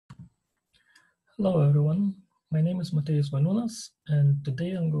Hello everyone, my name is Motiejus Valiunas, and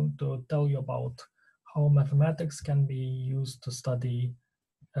today I'm going to tell you about how mathematics can be used to study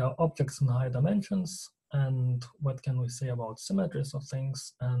objects in high dimensions, and what can we say about symmetries of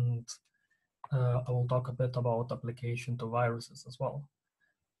things, and I will talk a bit about application to viruses as well.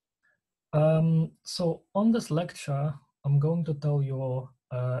 So on this lecture, I'm going to tell you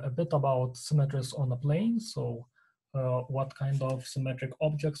a bit about symmetries on a plane, so what kind of symmetric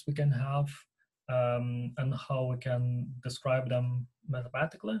objects we can have, and how we can describe them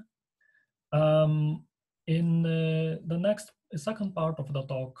mathematically. In the second part of the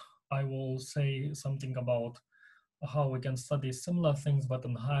talk, I will say something about how we can study similar things but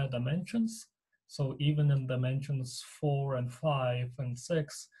in higher dimensions. So even in dimensions 4 and 5 and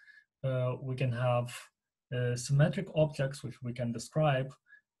 6, we can have symmetric objects which we can describe,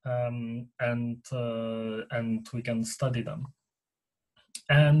 and we can study them.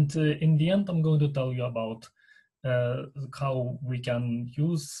 And in the end, I'm going to tell you about how we can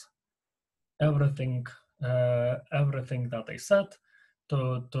use everything that I said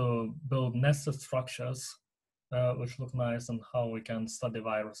to build nested structures which look nice, and how we can study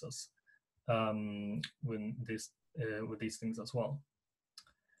viruses with these things as well.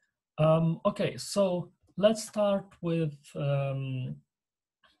 Okay, so let's start with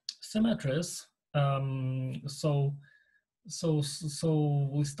symmetries. So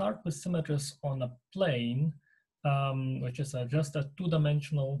we start with symmetries on a plane, which is just a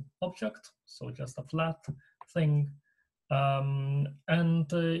two-dimensional object, so just a flat thing. And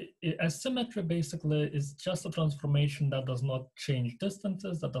a symmetry basically is just a transformation that does not change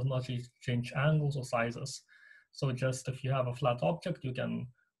distances, that does not change angles or sizes. So just if you have a flat object, you can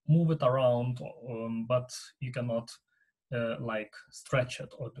move it around, but you cannot like stretch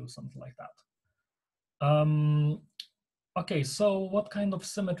it or do something like that. Okay, so what kind of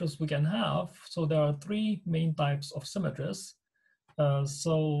symmetries we can have? So there are three main types of symmetries.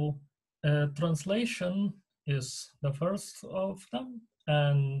 Translation is the first of them,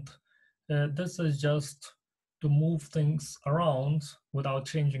 and this is just to move things around without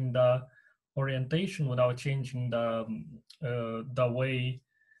changing the orientation, without changing the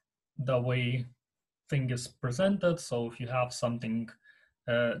way thing is presented. So if you have something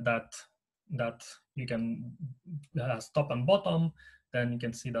that you can has top and bottom, then you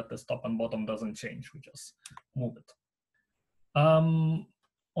can see that this top and bottom doesn't change. We just move it. On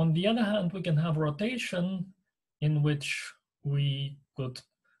the other hand, we can have rotation, in which we could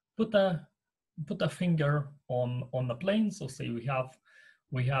put a finger on the plane. So say we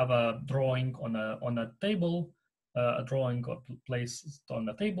have a drawing on a table, a drawing placed on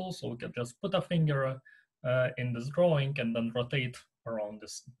the table. So we can just put a finger in this drawing and then rotate around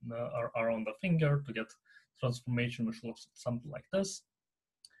this around the finger to get transformation which looks something like this.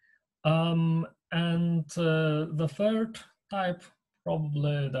 And the third type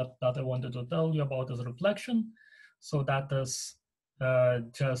probably that I wanted to tell you about is reflection. So that is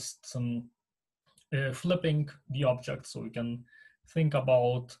just flipping the object. So we can think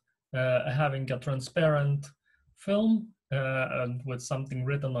about having a transparent film and with something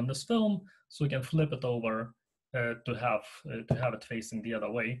written on this film, so we can flip it over to have it facing the other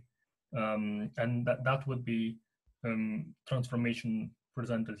way, and that would be transformation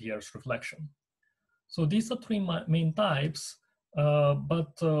presented here as reflection. So these are three main types,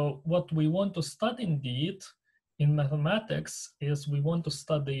 but what we want to study indeed in mathematics is we want to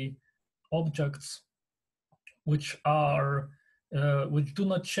study objects which do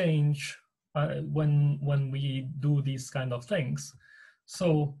not change when we do these kind of things.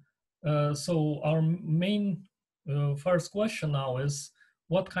 So our main first question now is,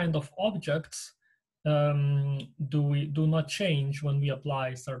 what kind of objects do not change when we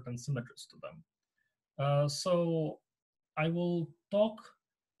apply certain symmetries to them? So I will talk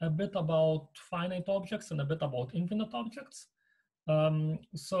a bit about finite objects and a bit about infinite objects.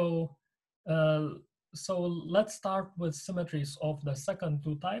 So let's start with symmetries of the second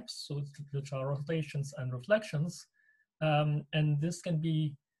two types, so which are rotations and reflections. And this can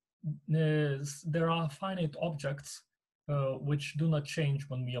be, there are finite objects which do not change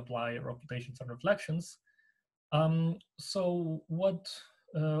when we apply rotations and reflections. So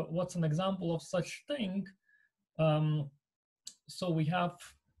what's an example of such thing? So we have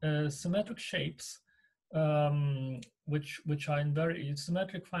symmetric shapes, which are in very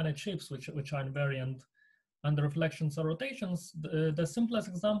symmetric finite shapes, which are invariant under reflections or rotations. The simplest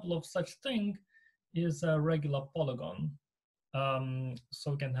example of such thing is a regular polygon.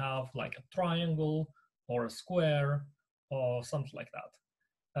 So we can have like a triangle or a square or something like that.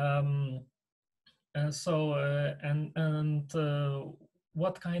 And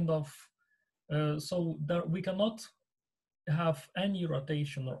what kind of so there, we cannot have any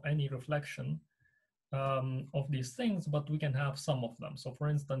rotation or any reflection of these things, but we can have some of them. So for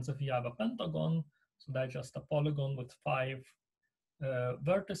instance, if you have a pentagon, so that's just a polygon with 5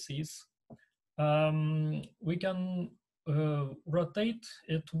 vertices, we can rotate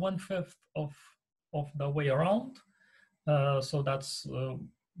it 1/5 of the way around. So that's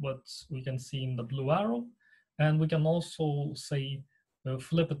what we can see in the blue arrow. And we can also say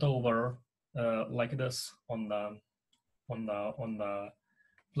flip it over like this on the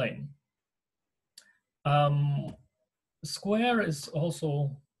plane. Square is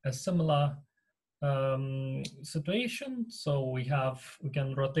also a similar situation. So we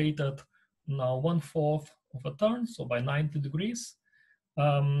can rotate it now 1/4 of a turn, so by 90 degrees,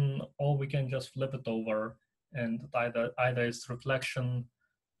 or we can just flip it over, and either it's reflection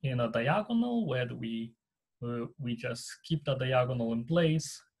in a diagonal where we just keep the diagonal in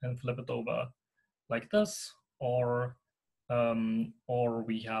place and flip it over like this, or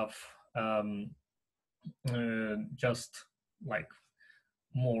we have just like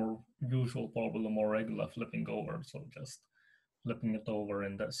more usual, probably more regular flipping over, so just flipping it over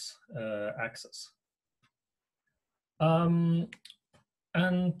in this axis.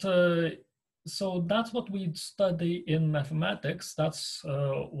 So that's what we study in mathematics. That's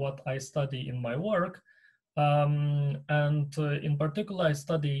what I study in my work. In particular, I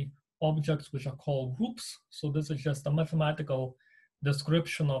study objects which are called groups. So this is just a mathematical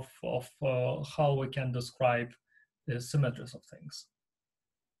description of how we can describe the symmetries of things.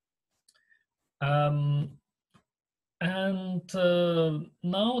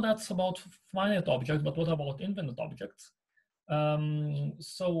 Now that's about finite objects, but what about infinite objects?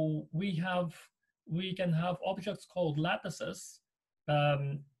 So we can have objects called lattices,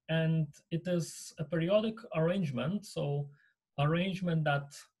 and it is a periodic arrangement. So arrangement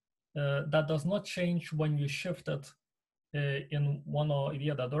that does not change when you shift it in one or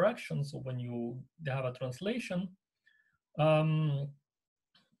the other direction. So when you have a translation,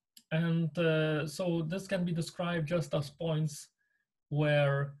 so this can be described just as points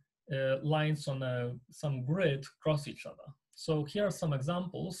where lines on some grid cross each other. So here are some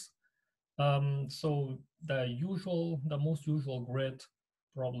examples. So the most usual grid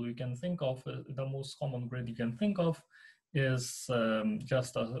probably you can think of, the most common grid you can think of is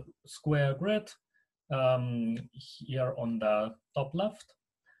just a square grid here on the top left.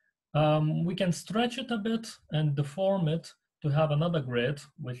 We can stretch it a bit and deform it to have another grid,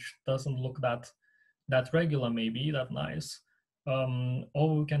 which doesn't look that regular, maybe that nice.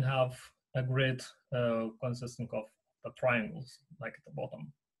 Or we can have a grid consisting of the triangles, like at the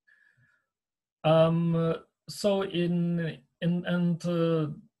bottom. So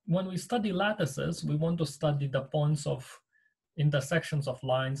when we study lattices, we want to study the points of intersections of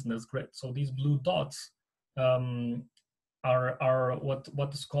lines in this grid. So these blue dots are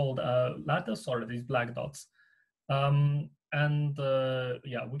what is called a lattice, or these black dots. Yeah,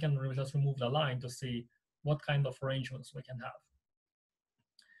 we can just remove the line to see what kind of arrangements we can have.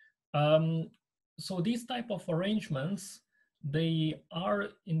 So these type of arrangements, they are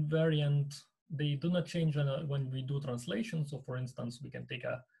invariant. They do not change when we do translation. So for instance, we can take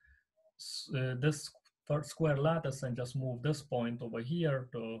this square lattice and just move this point over here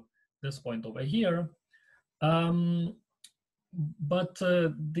to this point over here. But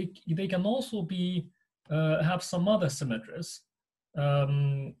they can also be have some other symmetries.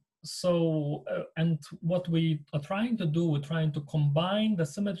 And what we are trying to do, we're trying to combine the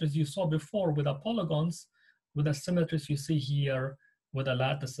symmetries you saw before with the polygons with the symmetries you see here with the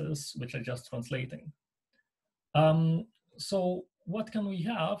lattices, which are just translating. So what can we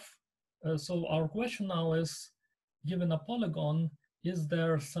have? So our question now is, given a polygon, is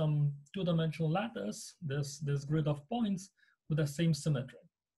there some two-dimensional lattice, this grid of points, with the same symmetry?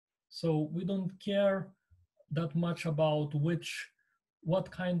 So we don't care that much about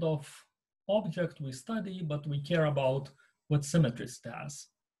what kind of object we study, but we care about what symmetries it has.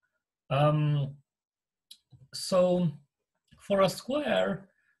 So for a square,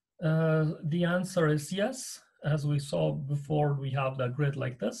 the answer is yes. As we saw before, we have the grid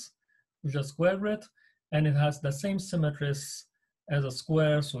like this, which is a square grid, and it has the same symmetries as a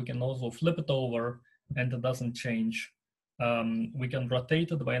square, so we can also flip it over and it doesn't change. We can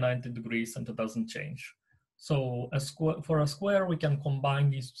rotate it by 90 degrees and it doesn't change. So for a square, we can combine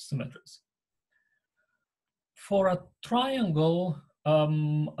these symmetries. For a triangle,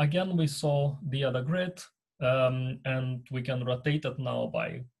 again, we saw the other grid, and we can rotate it now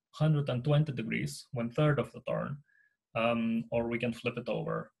by 120 degrees, 1/3 of the turn, or we can flip it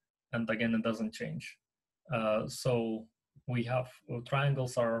over, and again, it doesn't change. So we have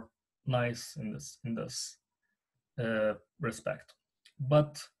triangles are nice in this respect.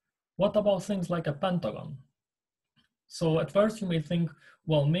 But what about things like a pentagon? So at first you may think,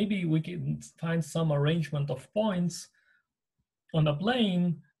 well, maybe we can find some arrangement of points on a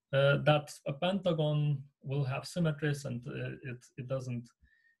plane that a pentagon will have symmetries, and it doesn't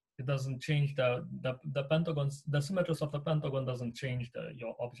change the pentagons. The symmetries of the pentagon doesn't change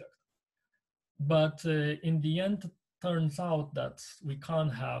your object. But in the end, it turns out that we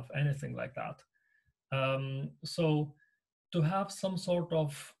can't have anything like that. So to have some sort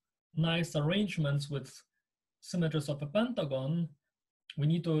of nice arrangements with symmetries of a pentagon, we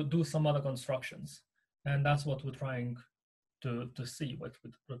need to do some other constructions. And that's what we're trying to see, what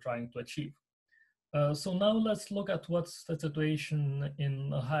we're trying to achieve. So now let's look at what's the situation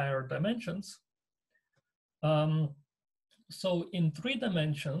in higher dimensions. So in 3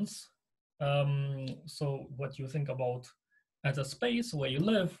 dimensions, so what you think about as a space where you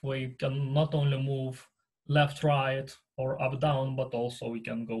live, where you can not only move left, right, or up, down, but also we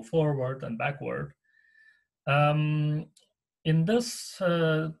can go forward and backward. In this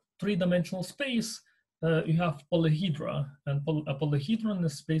 3-dimensional space, you have polyhedra, and a polyhedron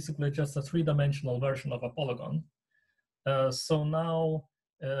is basically just a 3-dimensional version of a polygon. So now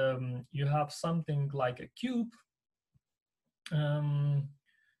you have something like a cube.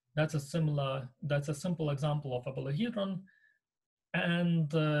 That's a simple example of a polyhedron.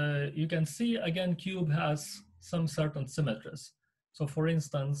 And you can see, again, cube has some certain symmetries. So for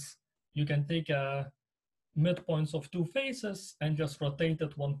instance, you can take a midpoints of 2 faces and just rotate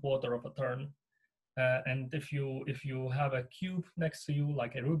it 1/4 of a turn. And if you have a cube next to you,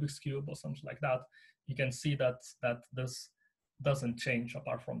 like a Rubik's Cube or something like that, you can see that this doesn't change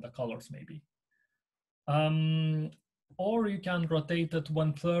apart from the colors maybe. Or you can rotate it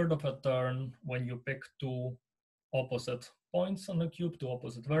 1/3 of a turn when you pick 2 opposite points on the cube, 2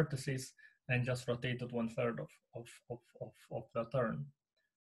 opposite vertices, and just rotate it 1/3 of the turn.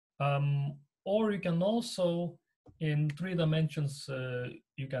 Or you can also, in 3 dimensions,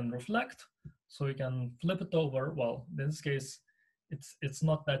 you can reflect. So you can flip it over. Well, in this case, it's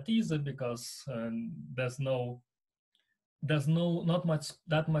not that easy because there's not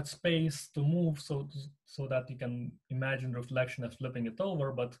that much space to move, so that you can imagine reflection as flipping it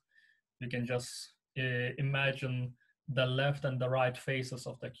over. But you can just imagine the left and the right faces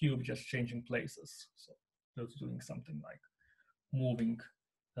of the cube just changing places. So just doing something like moving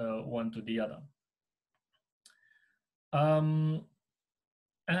one to the other.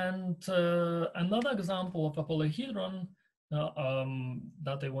 Another example of a polyhedron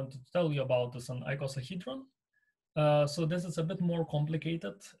that I wanted to tell you about is an icosahedron. So this is a bit more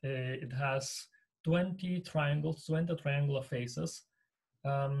complicated. It has 20 triangles, 20 triangular faces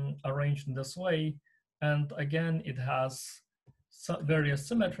arranged in this way. And again, it has various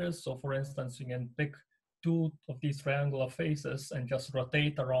symmetries. So for instance, you can pick 2 of these triangular faces and just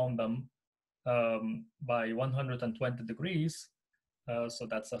rotate around them by 120 degrees. So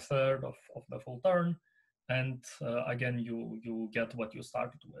that's 1/3 of the full turn. And again, you get what you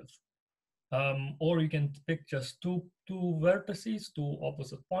started with. Or you can pick just two vertices, 2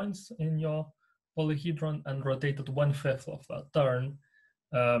 opposite points in your polyhedron, and rotate it 1/5 of that turn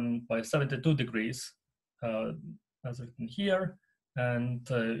by 72 degrees, as written here, and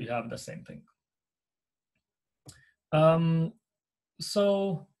you have the same thing.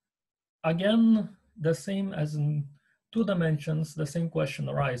 So again, the same as in 2 dimensions, the same question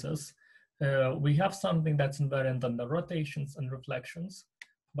arises. We have something that's invariant under rotations and reflections,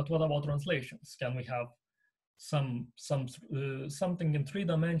 but what about translations? Can we have something in 3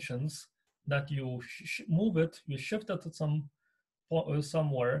 dimensions that you move it, you shift it to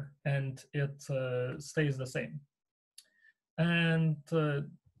somewhere, and it stays the same? And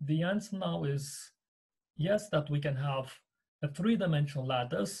the answer now is yes, that we can have a 3-dimensional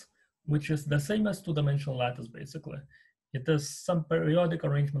lattice, which is the same as 2-dimensional lattice, basically. It is some periodic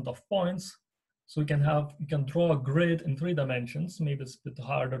arrangement of points. So you can draw a grid in 3 dimensions. Maybe it's a bit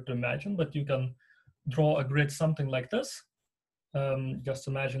harder to imagine, but you can draw a grid something like this. Just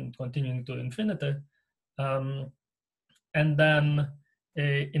imagine continuing to infinity. And then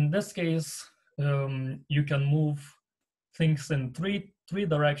in this case, you can move things in three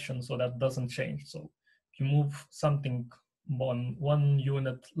directions, so that doesn't change. So if you move something one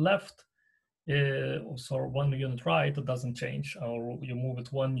unit left, so 1 unit right, it doesn't change. Or you move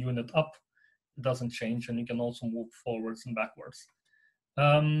it 1 unit up, it doesn't change. And you can also move forwards and backwards.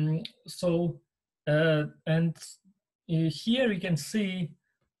 And here you can see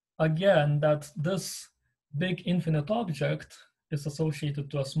again that this big infinite object is associated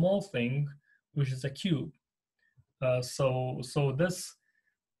to a small thing, which is a cube. So this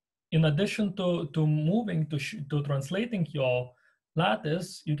in addition to moving to translating your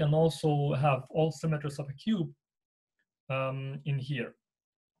lattice, you can also have all symmetries of a cube in here.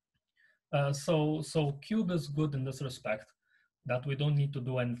 So cube is good in this respect, that we don't need to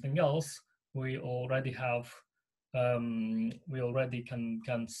do anything else. We already have, we already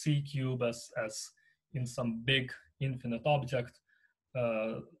can see cube as in some big infinite object,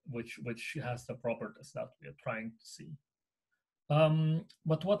 which has the properties that we are trying to see.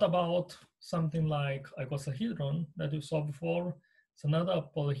 But what about something like icosahedron that you saw before? It's another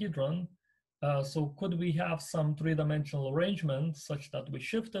polyhedron. So could we have some three-dimensional arrangement such that we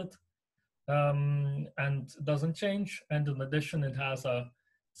shift it and doesn't change, and in addition it has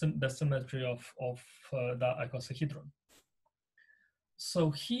the symmetry of the icosahedron.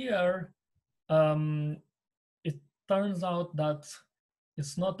 So here it turns out that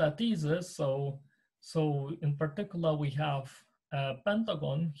it's not that easy. So in particular we have a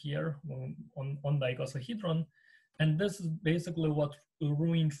pentagon here on the icosahedron, and this is basically what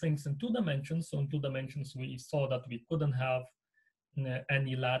ruins things in 2 dimensions. So in 2 dimensions we saw that we couldn't have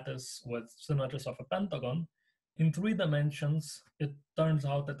any lattice with symmetries of a pentagon. In 3 dimensions, it turns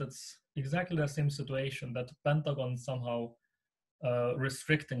out that it's exactly the same situation, that the pentagon somehow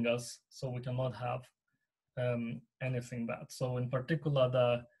restricting us, so we cannot have anything bad. So in particular,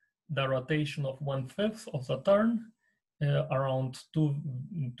 the rotation of 1/5 of the turn around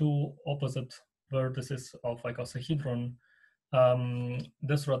two opposite vertices of icosahedron,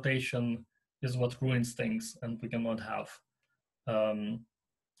 this rotation is what ruins things, and we cannot have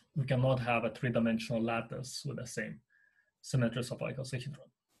a 3-dimensional lattice with the same symmetries of icosahedron.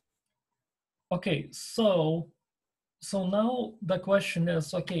 Okay, so now the question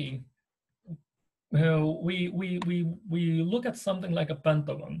is, okay, we look at something like a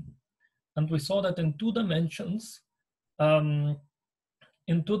pentagon, and we saw that in 2 dimensions,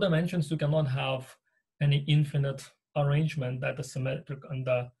 you cannot have any infinite arrangement that is symmetric on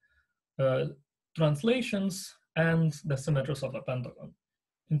the translations and the symmetries of a pentagon.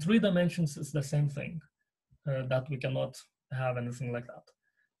 In 3 dimensions, it's the same thing, that we cannot have anything like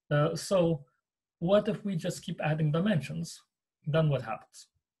that. So what if we just keep adding dimensions? Then what happens?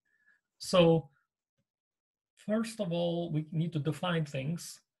 So first of all, we need to define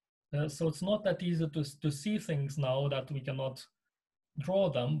things. So it's not that easy to see things now that we cannot draw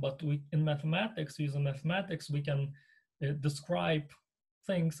them, but in mathematics, using mathematics, we can describe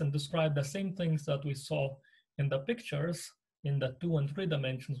things and describe the same things that we saw in the pictures in the 2 and 3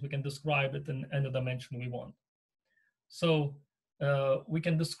 dimensions. We can describe it in any dimension we want. So we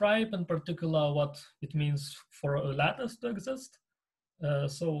can describe in particular what it means for a lattice to exist.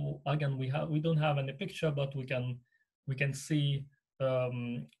 So again, we don't have any picture, but we can see,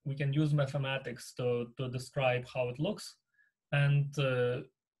 we can use mathematics to describe how it looks. And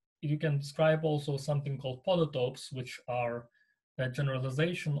you can describe also something called polytopes, which are a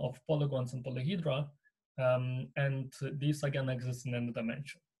generalization of polygons and polyhedra. And these again exist in any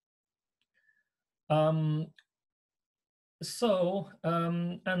dimension. And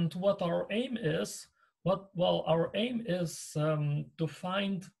what our aim is, well, our aim is to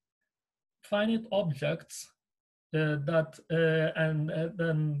find finite objects that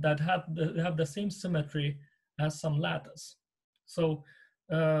have the same symmetry as some lattice. So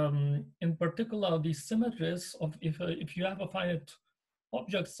in particular, these symmetries of if you have a finite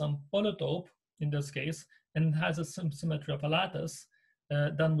object, some polytope in this case, and has a symmetry of a lattice,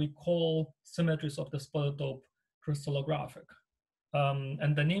 then we call symmetries of this polytope crystallographic.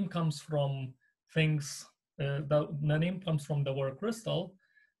 And the name comes from things, the name comes from the word crystal.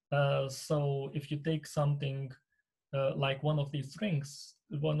 So if you take something like one of these rings,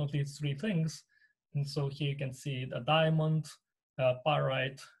 one of these 3 things, and so here you can see a diamond,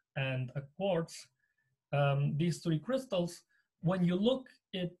 pyrite, and a quartz. These 3 crystals, when you look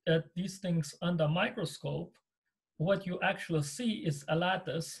at these things under a microscope, what you actually see is a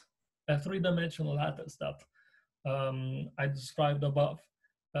lattice, a 3-dimensional lattice that I described above.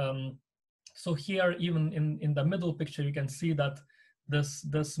 So here, even in the middle picture, you can see that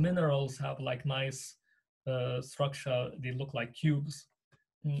this minerals have like nice structure. They look like cubes.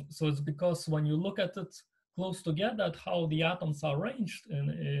 So it's because when you look at it close together, at how the atoms are arranged,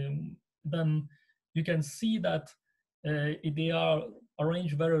 then you can see that they are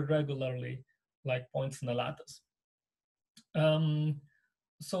arranged very regularly, like points in a lattice.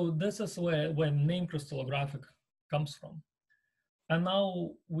 So this is where name crystallographic comes from. And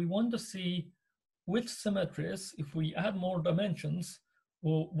now we want to see which symmetries, if we add more dimensions,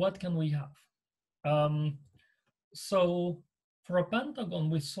 well, what can we have? So for a pentagon,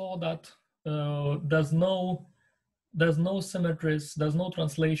 we saw that there's no there's no symmetries, there's no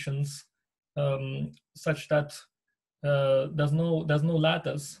translations such that there's no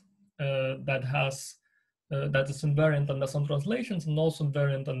lattice that is invariant under some translations and also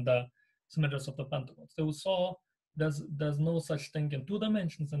invariant under symmetries of the pentagon. So we saw there's no such thing in 2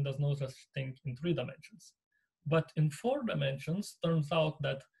 dimensions and there's no such thing in 3 dimensions. But in 4 dimensions, turns out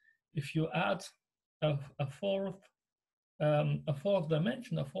that if you add a fourth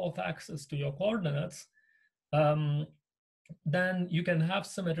dimension, a fourth axis to your coordinates, then you can have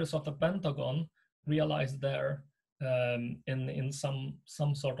symmetries of the pentagon realized there in some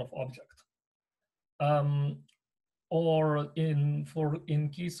sort of object. Or in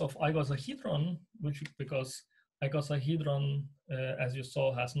case of icosahedron, which because icosahedron, as you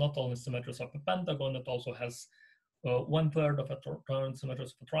saw, has not only symmetries of a pentagon, it also has 1/3 of a current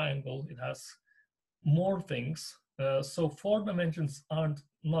symmetries of a triangle. It has more things. So 4 dimensions aren't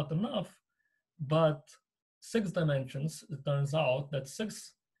not enough, but 6 dimensions, it turns out that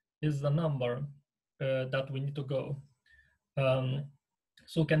 6 is the number that we need to go.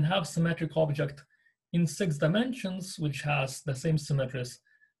 So can have symmetric object in 6 dimensions, which has the same symmetries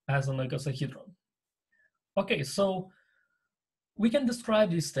as an icosahedron. Okay, so we can describe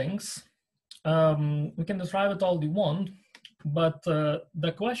these things. We can describe it all we want, but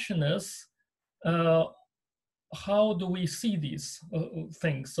the question is, how do we see these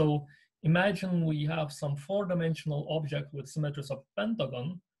things? So imagine we have some 4-dimensional object with symmetries of a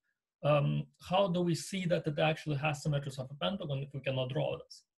pentagon. How do we see that it actually has symmetries of a pentagon if we cannot draw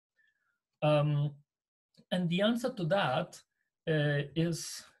this? And the answer to that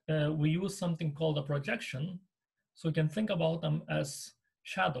is we use something called a projection. So we can think about them as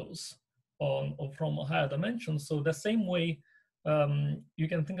shadows from a higher dimension. So the same way you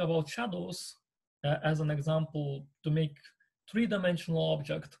can think about shadows as an example to make 3-dimensional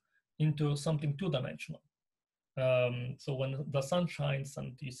object into something 2-dimensional. So when the sun shines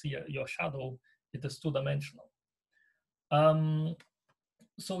and you see your shadow, it is 2-dimensional.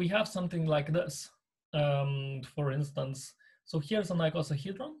 So we have something like this. For instance, so here's an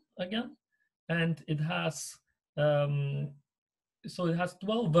icosahedron again, and it has so it has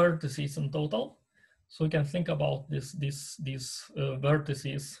 12 vertices in total. So we can think about these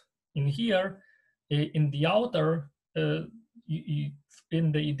vertices in here. In the outer,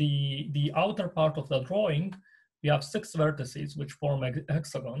 in the outer part of the drawing, we have 6 vertices which form a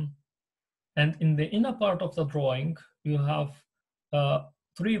hexagon, and in the inner part of the drawing, you have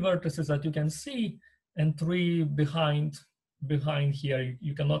 3 vertices that you can see, and 3 behind here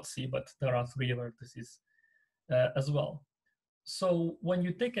you cannot see, but there are 3 vertices as well. So when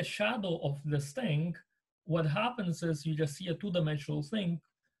you take a shadow of this thing, what happens is you just see a 2-dimensional thing,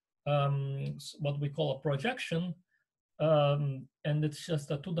 what we call a projection, and it's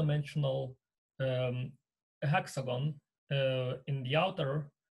just a 2-dimensional hexagon in the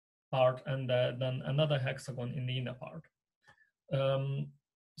outer part, and then another hexagon in the inner part.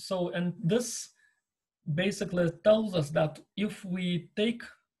 And this basically tells us that if we take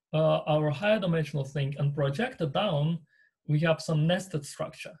our higher dimensional thing and project it down, we have some nested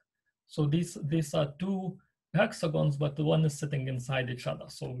structure. So these are 2 hexagons, but the one is sitting inside each other.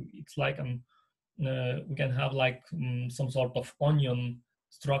 So it's like we can have like some sort of onion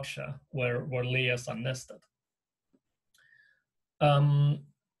structure where layers are nested.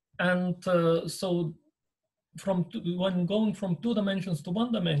 So when going from 2 dimensions to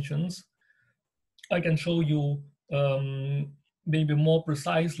 1 dimensions, I can show you maybe more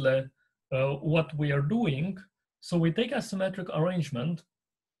precisely what we are doing. So we take a symmetric arrangement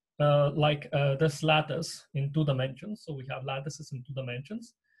like this lattice in 2 dimensions. So we have lattices in 2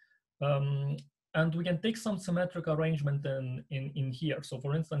 dimensions. And we can take some symmetric arrangement in here. So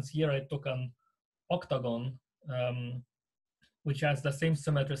for instance, here I took an octagon, which has the same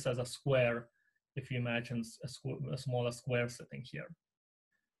symmetries as a square, if you imagine a smaller square sitting here.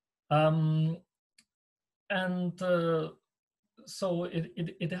 So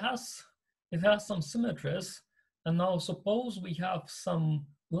it has some symmetries. And now suppose we have some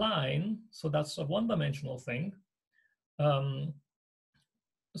line, so that's a 1-dimensional thing.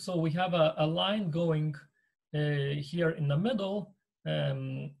 So we have a line going here in the middle,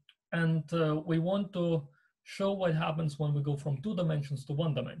 and we want to show what happens when we go from 2 dimensions to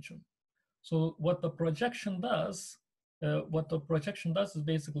 1 dimension. So what the projection does is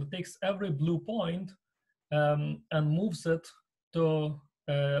basically takes every blue point and moves it to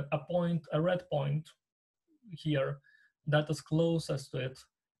a red point here that is closest to it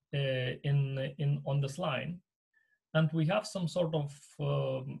on this line. And we have some sort of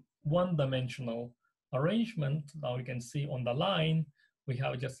 1-dimensional arrangement. Now you can see on the line, we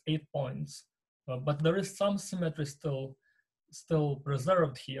have just 8 points but there is some symmetry still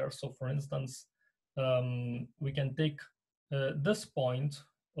preserved here. So for instance, we can take this point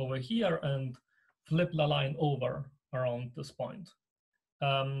over here and flip the line over around this point.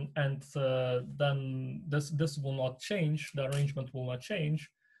 And then this will not change, the arrangement will not change.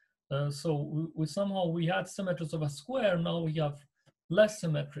 So we somehow had symmetries of a square, now we have less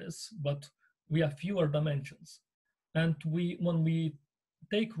symmetries, but we have fewer dimensions. And when we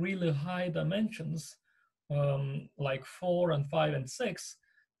take really high dimensions, like 4 and 5 and 6,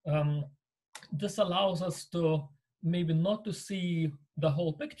 this allows us to maybe not to see the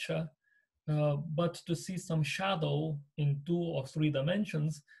whole picture, but to see some shadow in 2 or 3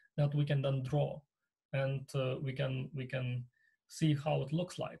 dimensions that we can then draw, and we can see how it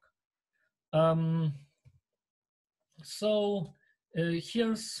looks like. So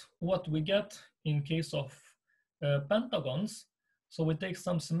here's what we get in case of pentagons. So we take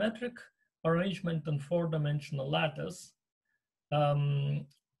some symmetric arrangement in 4-dimensional lattice.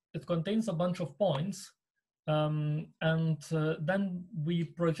 It contains a bunch of points, and then we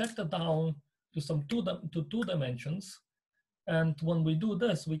project it down to some 2 dimensions. And when we do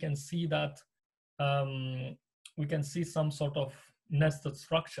this, we can see that we can see some sort of nested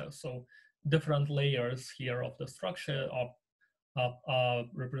structure. So different layers here of the structure are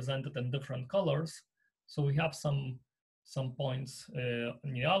represented in different colors. So we have some points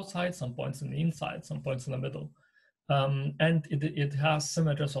on the outside, some points in the inside, some points in the middle. And it has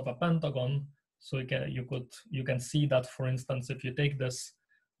symmetries of a pentagon. So you can see that, for instance, if you take this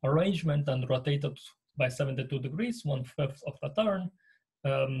arrangement and rotate it by 72 degrees, 1/5 of the turn,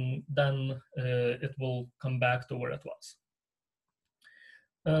 then it will come back to where it was.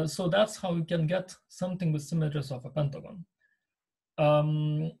 So that's how you can get something with symmetries of a pentagon.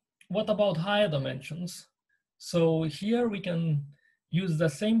 What about higher dimensions? So here we can use the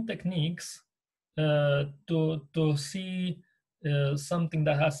same techniques to see something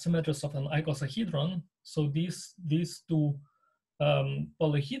that has symmetries of an icosahedron. So these 2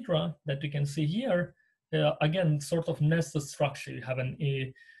 polyhedra that you can see here, again, sort of nested structure.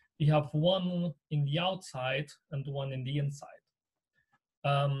 You have one in the outside and one in the inside.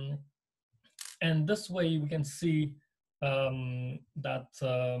 And this way we can see that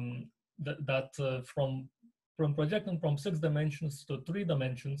from projecting from 6 dimensions to 3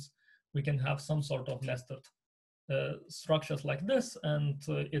 dimensions, we can have some sort of nested structures like this, and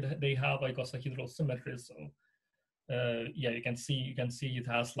they have icosahedral symmetry. So yeah, you can see it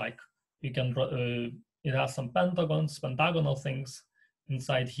has like it has some pentagonal things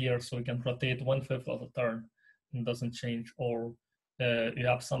inside here, so we can rotate 1/5 of a turn and it doesn't change. Or you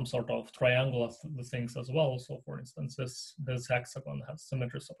have some sort of triangular things as well. So for instance, this hexagon has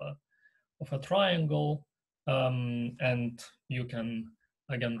symmetries of a triangle, and you can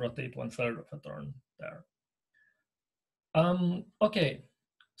again rotate 1/3 of a turn there. Okay,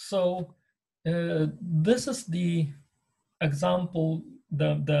 so this is the example,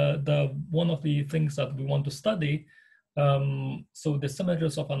 the one of the things that we want to study. So the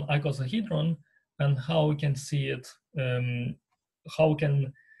symmetries of an icosahedron and how we can see it, how we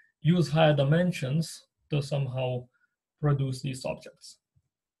can use higher dimensions to somehow produce these objects.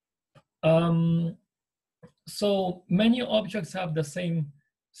 So many objects have the same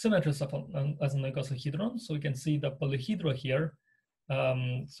symmetries of as an icosahedron. So you can see the polyhedra here.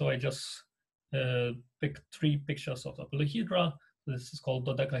 So I just picked 3 pictures of the polyhedra. This is called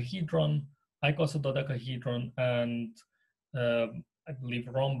dodecahedron, icosahedron, and I believe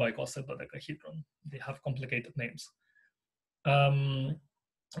rhombicosahedron. They have complicated names.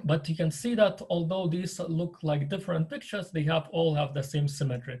 But you can see that although these look like different pictures, they all have the same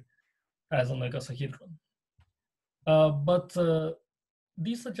symmetry as an icosahedron. But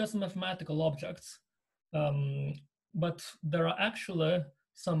these are just mathematical objects. But there are actually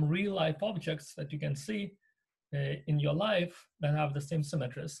some real-life objects that you can see in your life that have the same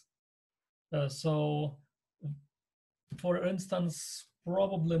symmetries. So, for instance,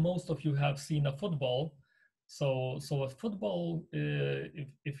 probably most of you have seen a football. So a football,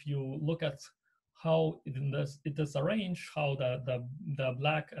 if you look at how it is arranged, how the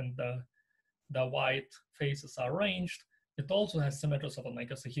black and the white faces are arranged, it also has symmetries of an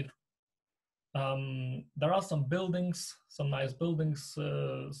icosahedron. There are some buildings, some nice buildings.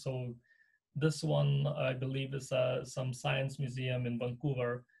 So this one, I believe, is some science museum in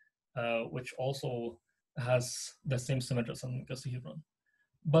Vancouver, which also has the same symmetries as an icosahedron.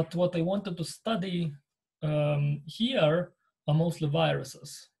 But what I wanted to study here are mostly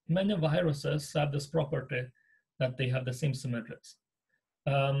viruses. Many viruses have this property that they have the same symmetries.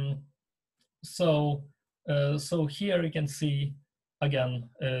 So here you can see again,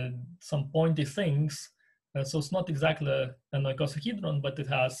 some pointy things. So it's not exactly an icosahedron, but it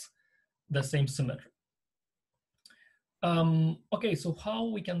has the same symmetry. Okay, so how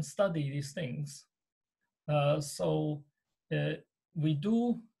we can study these things? We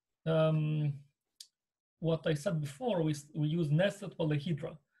do what I said before. We use nested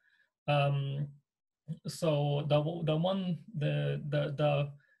polyhedra. So the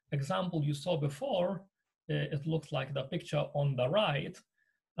example you saw before, it looks like the picture on the right,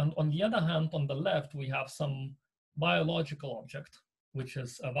 and on the other hand, on the left, we have some biological object, which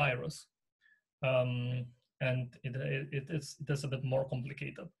is a virus, and it is a bit more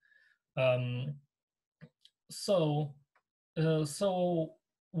complicated. So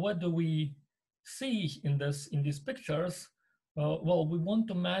what do we see in these pictures? Well, we want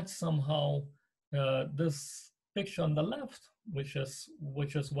to match somehow this picture on the left, which is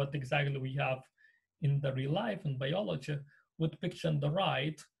what exactly we have in the real life in biology, with picture on the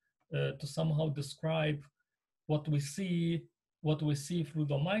right, to somehow describe what we see through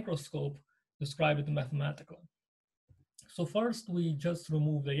the microscope, describe it mathematically. So first, we just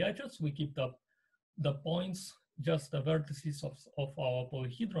remove the edges. We keep the points, just the vertices of our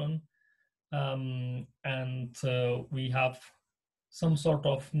polyhedron, and we have some sort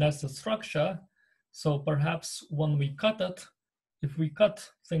of nested structure. So perhaps when we cut it, if we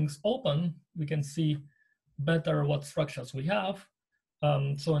cut things open, we can see better what structures we have.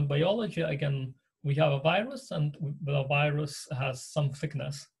 So in biology, again, we have a virus, and the virus has some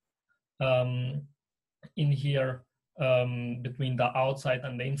thickness in here between the outside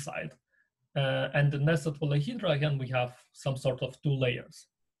and the inside. And the nested polyhedra, again, we have some sort of two layers.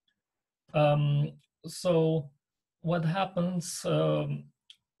 So what happens,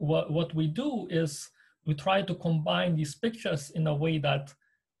 what we do is we try to combine these pictures in a way that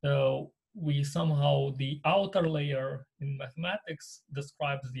we somehow, the outer layer in mathematics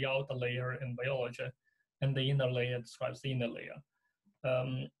describes the outer layer in biology, and the inner layer describes the inner layer.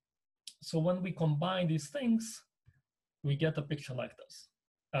 So when we combine these things, we get a picture like this.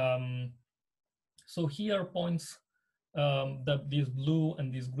 So here points, these blue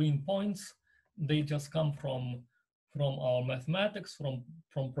and these green points, they just come from our mathematics, from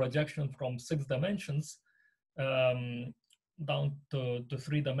projection from 6 dimensions down to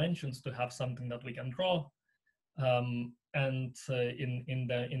 3 dimensions to have something that we can draw. And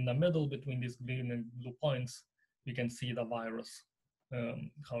in the middle between these green and blue points, you can see the virus,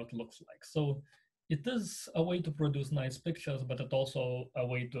 how it looks like. So it is a way to produce nice pictures, but it's also a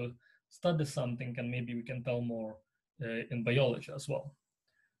way to study something, and maybe we can tell more in biology as well.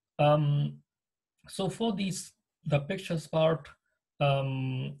 So for the pictures part,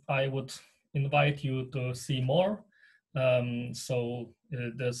 I would invite you to see more. There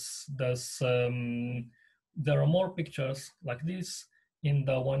are more pictures like this in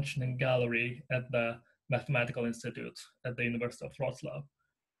the Łącznik Gallery at the Mathematical Institute at the University of Wrocław.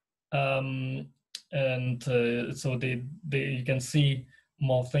 So you can see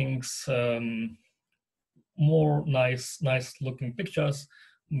more things, more nice looking pictures,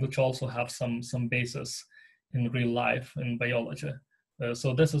 which also have some basis in real life in biology.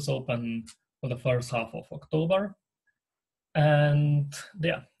 So this is open for the first half of October. And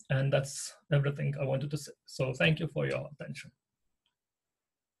yeah, and that's everything I wanted to say. So thank you for your attention.